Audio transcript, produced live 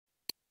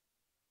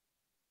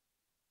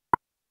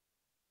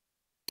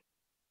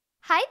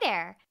Hi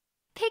there!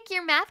 Pick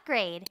your math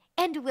grade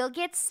and we'll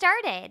get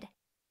started.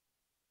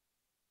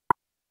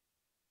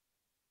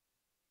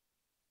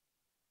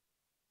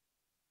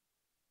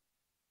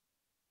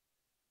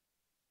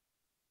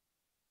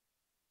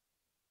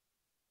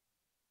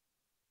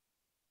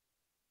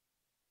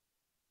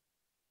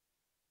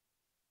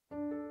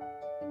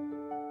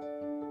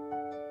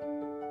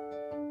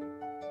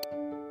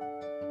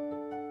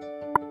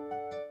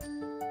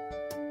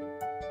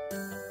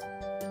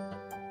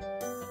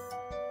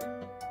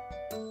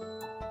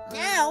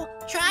 Now,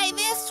 try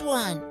this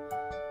one.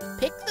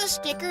 Pick the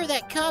sticker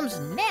that comes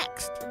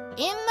next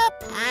in the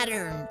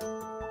pattern.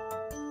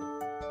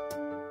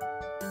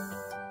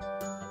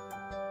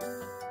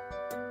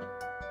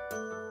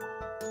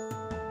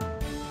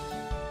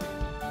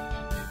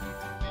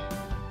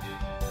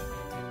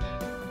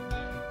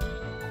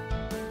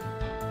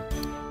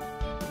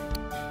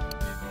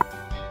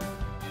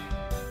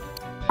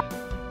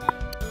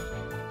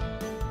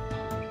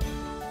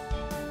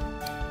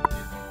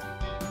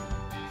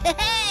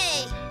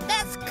 Hey,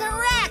 that's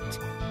correct!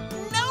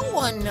 No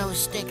one knows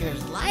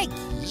stickers like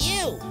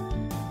you.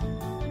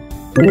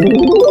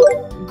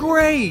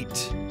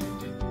 Great!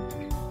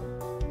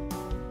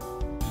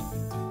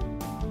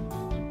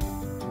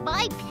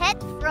 My pet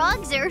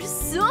frogs are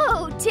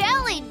so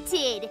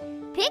talented!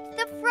 Pick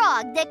the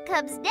frog that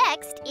comes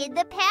next in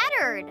the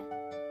pattern.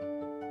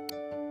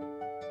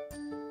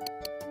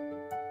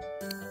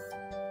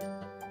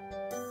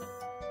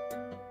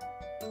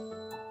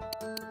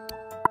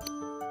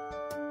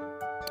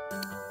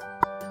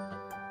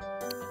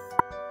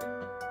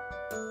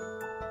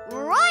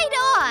 Right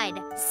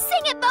on!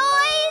 Sing it,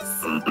 boys!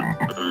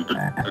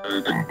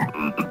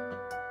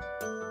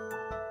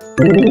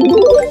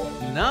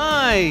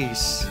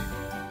 Nice!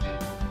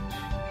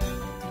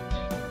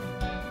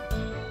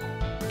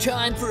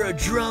 Time for a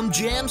drum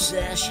jam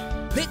sesh.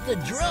 Pick the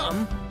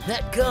drum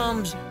that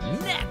comes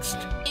next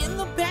in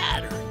the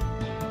pattern.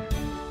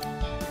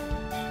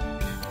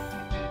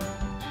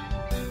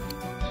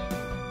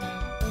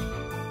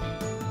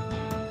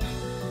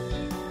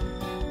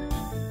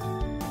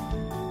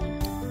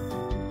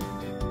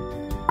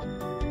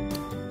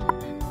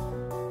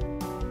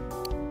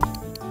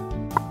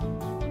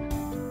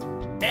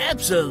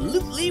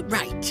 Absolutely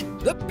right.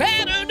 The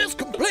pattern is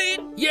complete.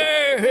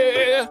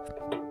 Yeah!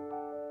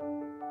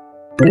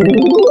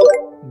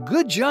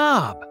 Good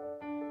job!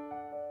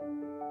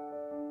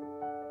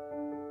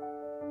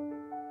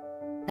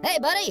 Hey,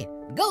 buddy,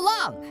 go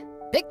long.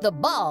 Pick the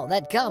ball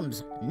that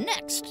comes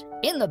next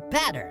in the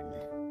pattern.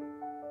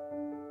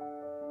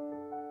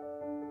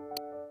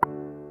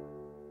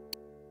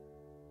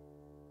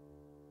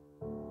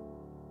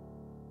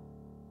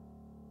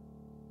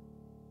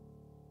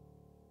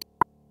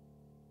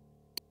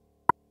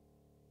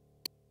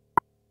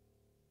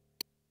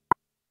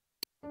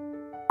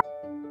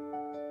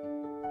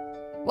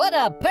 What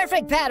a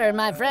perfect pattern,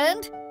 my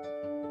friend.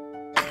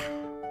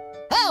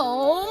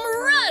 Home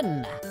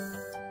run!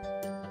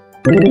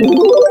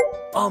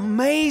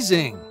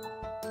 Amazing!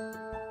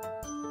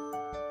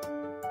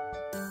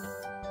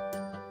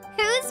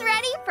 Who's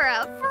ready for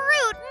a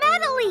fruit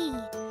medley?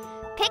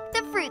 Pick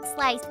the fruit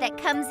slice that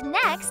comes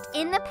next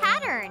in the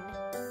pattern.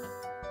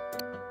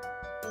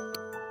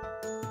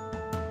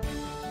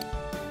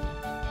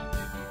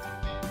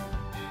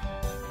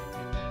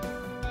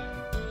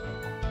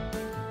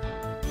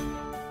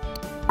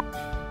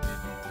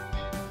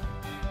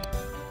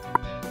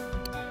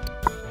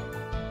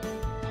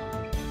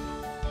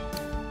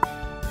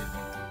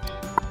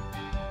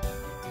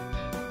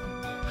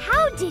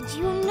 How did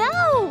you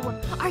know?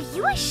 Are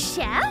you a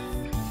chef?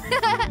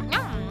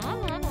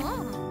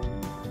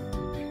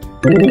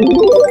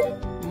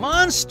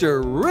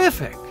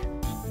 Monster-rific!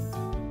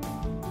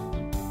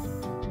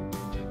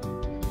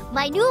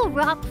 My new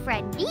rock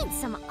friend needs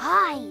some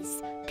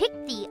eyes. Pick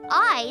the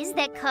eyes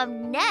that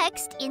come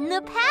next in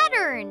the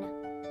pattern.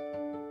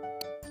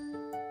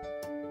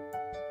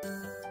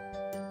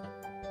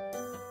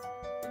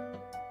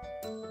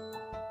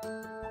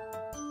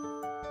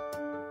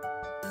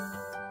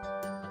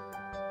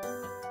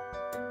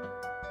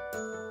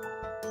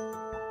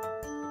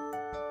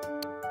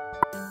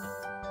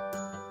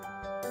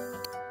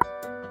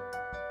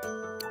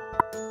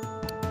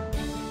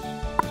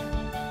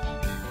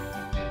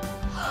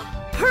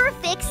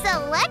 Perfect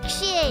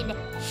selection!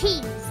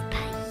 He's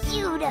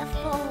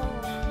beautiful!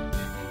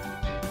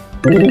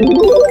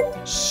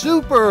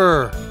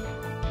 Super!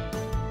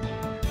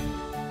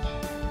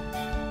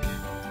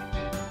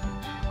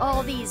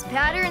 All these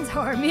patterns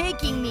are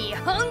making me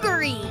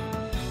hungry.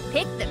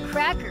 Pick the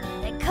cracker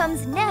that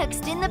comes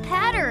next in the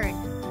pattern.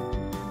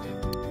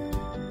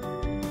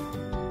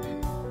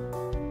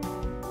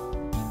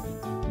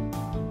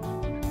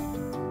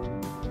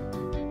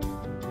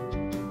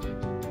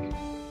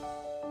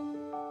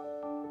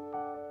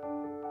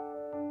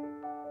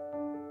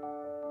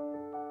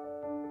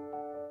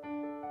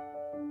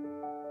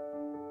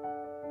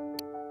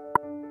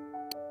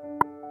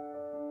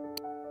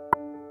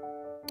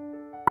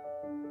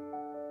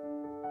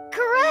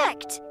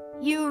 Correct!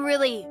 You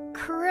really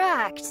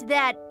cracked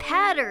that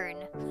pattern.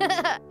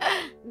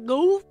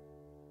 Go.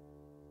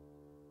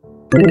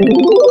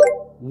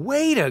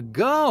 Way to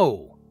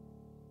go!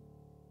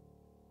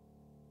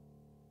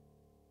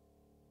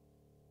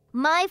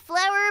 My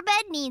flower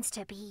bed needs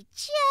to be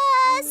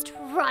just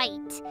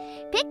right.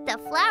 Pick the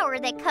flower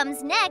that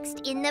comes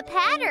next in the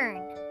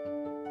pattern.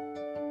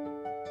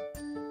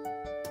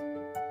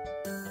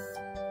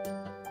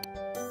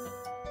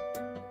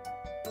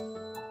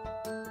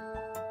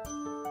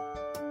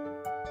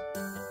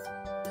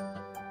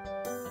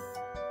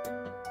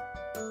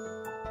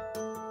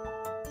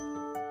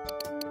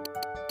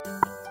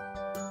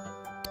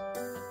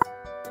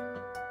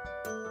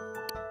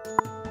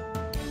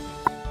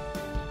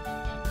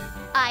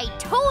 I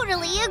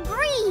totally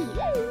agree.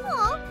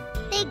 Aw,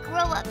 they grow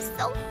up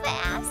so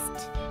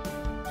fast.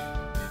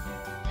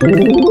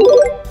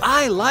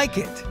 I like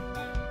it.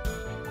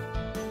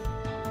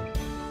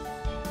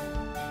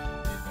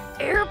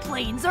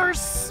 Airplanes are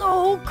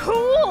so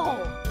cool!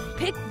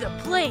 Pick the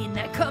plane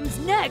that comes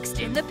next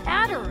in the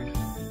pattern.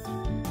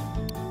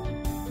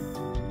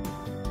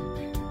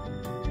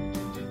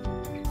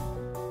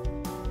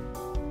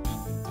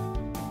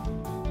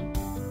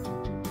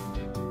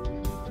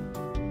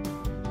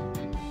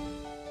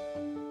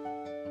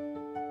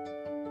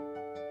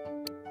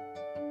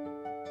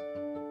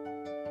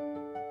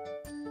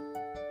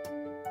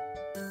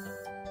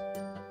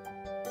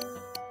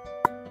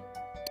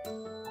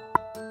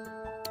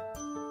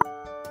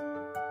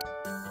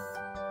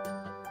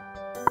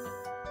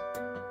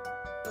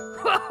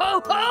 Ho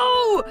ho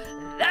ho!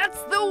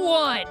 That's the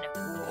one!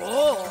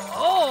 Whoa,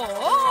 oh,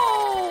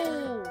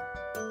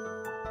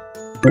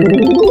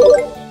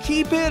 oh!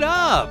 Keep it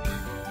up!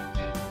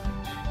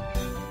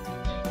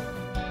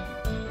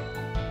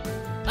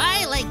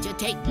 I like to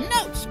take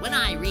notes when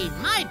I read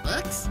my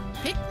books.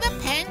 Pick the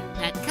pen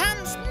that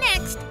comes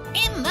next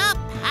in the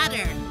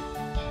pattern.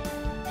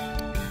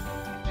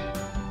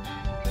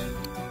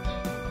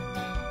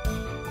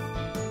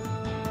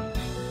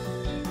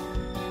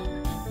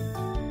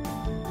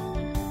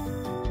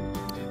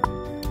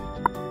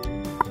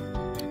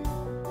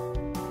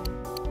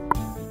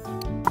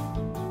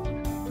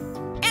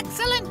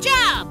 Excellent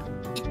job!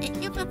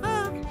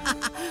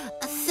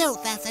 So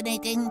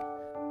fascinating.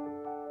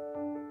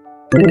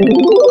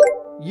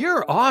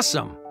 You're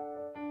awesome.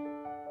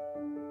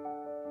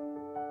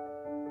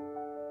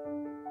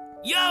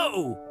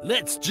 Yo,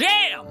 let's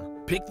jam!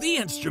 Pick the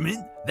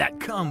instrument that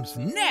comes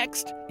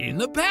next in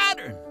the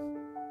pattern.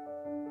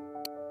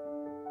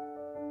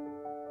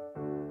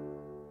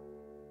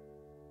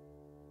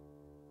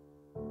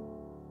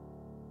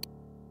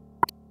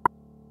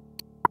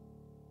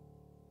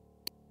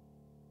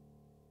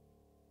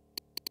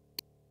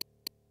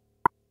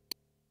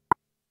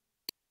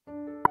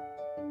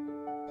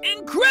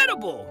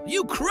 Incredible!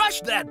 You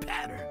crushed that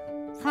pattern.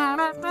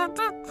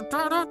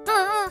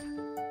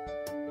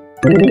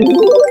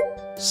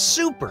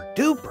 Super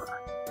duper.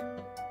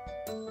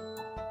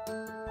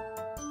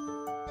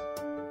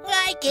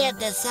 I can't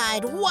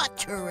decide what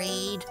to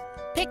read.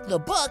 Pick the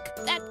book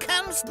that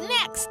comes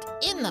next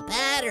in the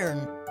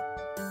pattern.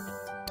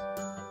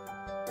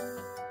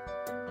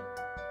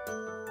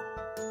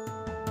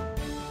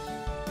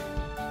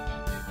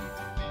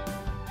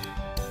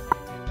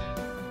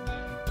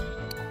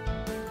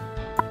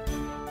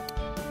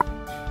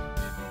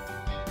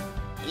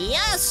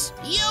 Yes,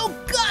 you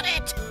got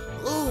it!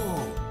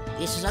 Ooh,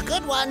 this is a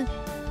good one.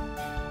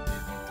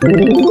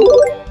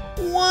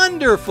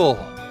 Wonderful.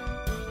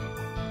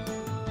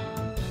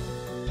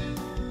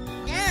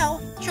 Now,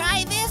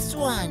 try this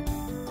one.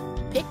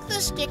 Pick the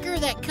sticker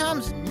that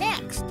comes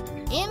next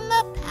in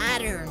the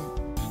pattern.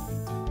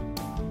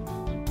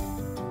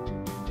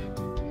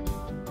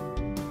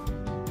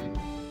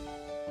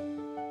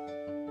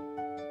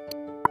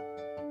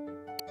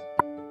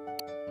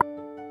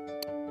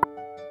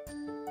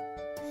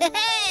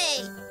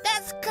 Hey,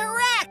 that's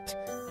correct!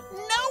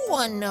 No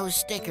one knows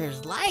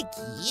stickers like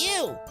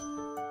you.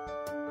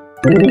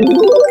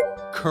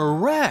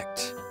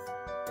 Correct.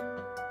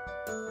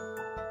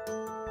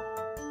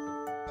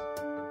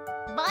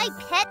 My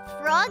pet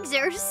frogs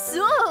are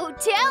so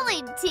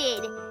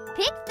talented.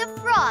 Pick the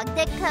frog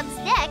that comes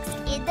next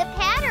in the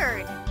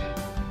pattern.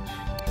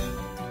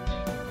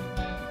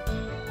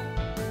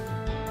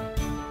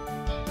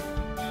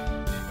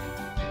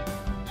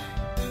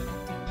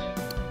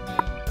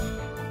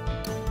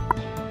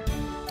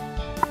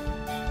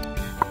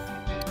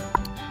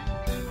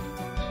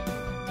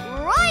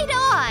 Right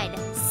on!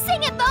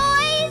 Sing it,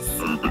 boys!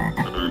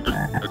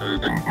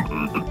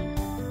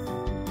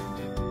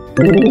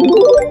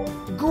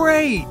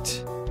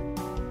 Great.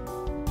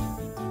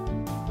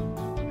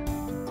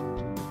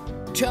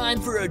 Time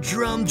for a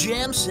drum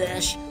jam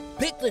sesh.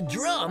 Pick the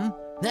drum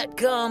that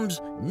comes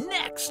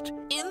next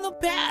in the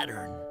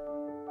pattern.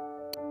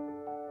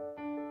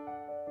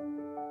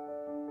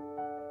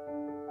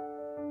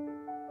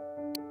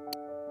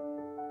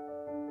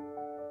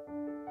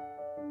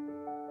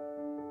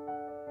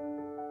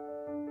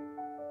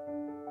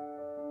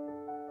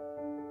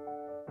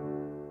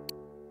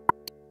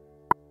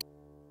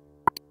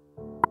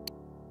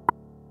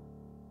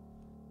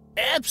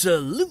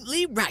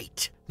 Absolutely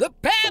right. The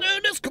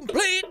pattern is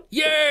complete.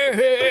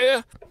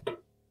 Yeah.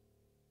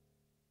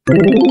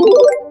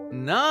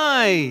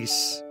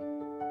 Nice!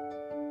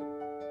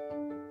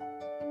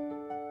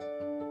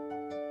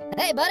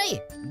 Hey, buddy,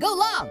 go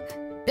long.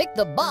 Pick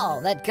the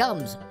ball that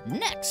comes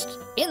next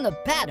in the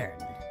pattern.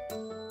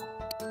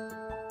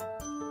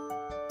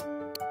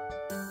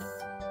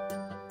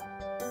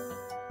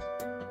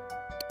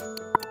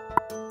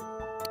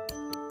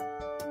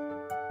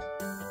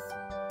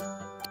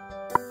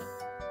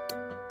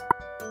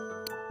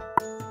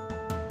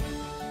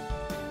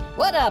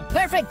 What a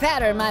perfect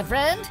pattern, my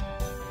friend.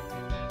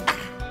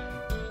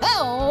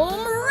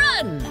 Home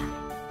run!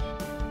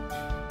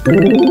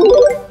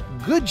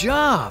 Good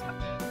job!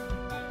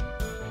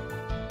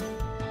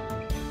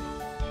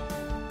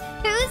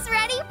 Who's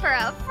ready for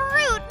a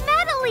fruit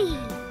medley?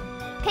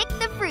 Pick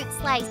the fruit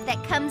slice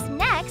that comes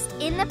next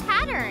in the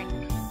pattern.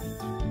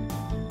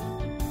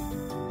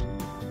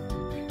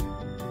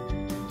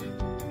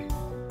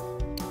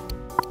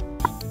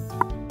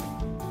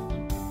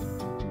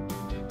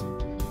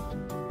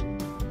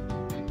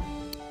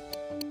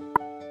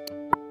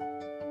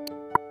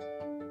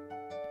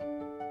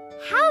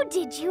 How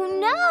did you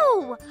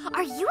know?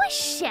 Are you a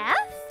chef?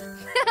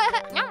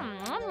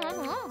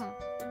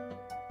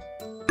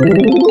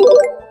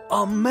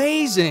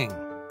 Amazing!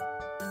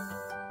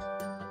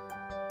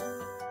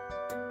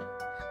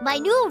 My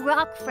new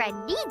rock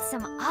friend needs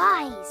some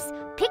eyes.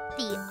 Pick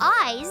the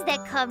eyes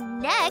that come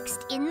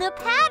next in the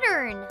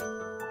pattern.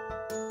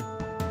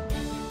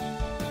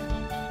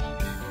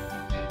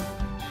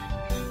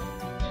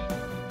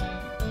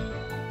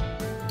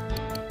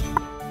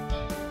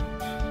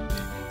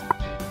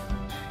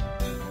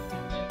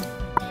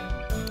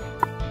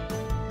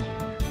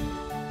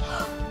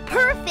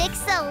 Perfect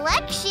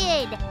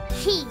selection!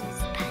 He's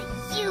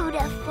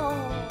beautiful!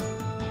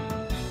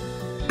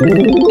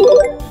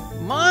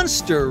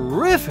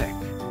 Monster-rific!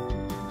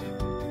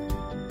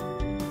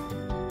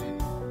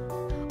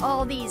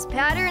 All these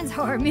patterns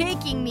are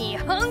making me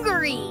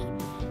hungry.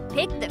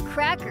 Pick the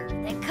cracker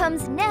that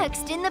comes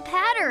next in the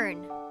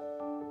pattern.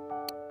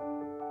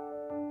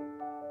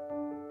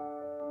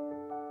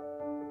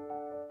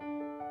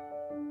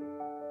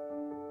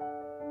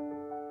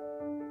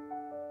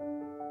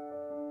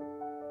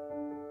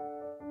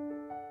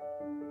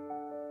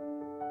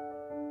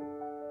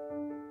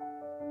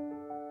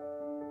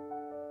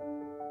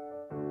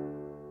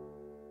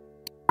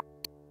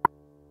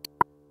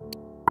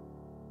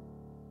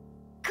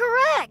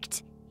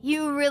 Correct!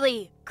 You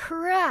really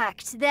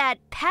cracked that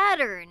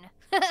pattern.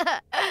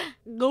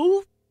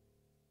 Go.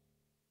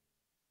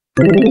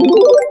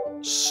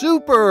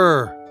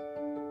 Super!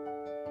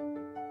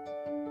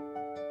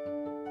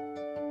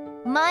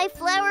 My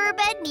flower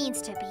bed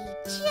needs to be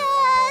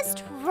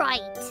just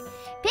right.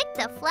 Pick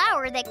the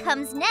flower that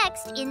comes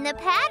next in the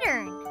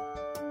pattern.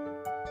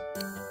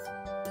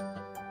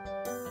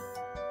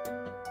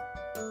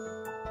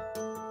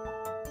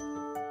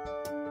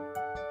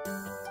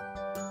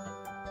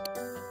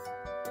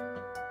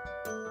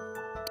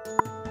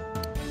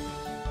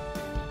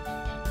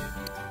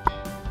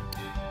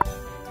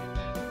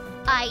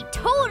 I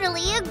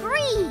totally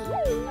agree.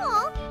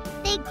 Aw,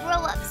 they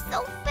grow up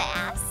so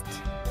fast.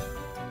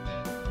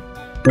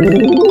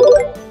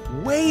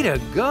 Way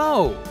to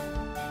go!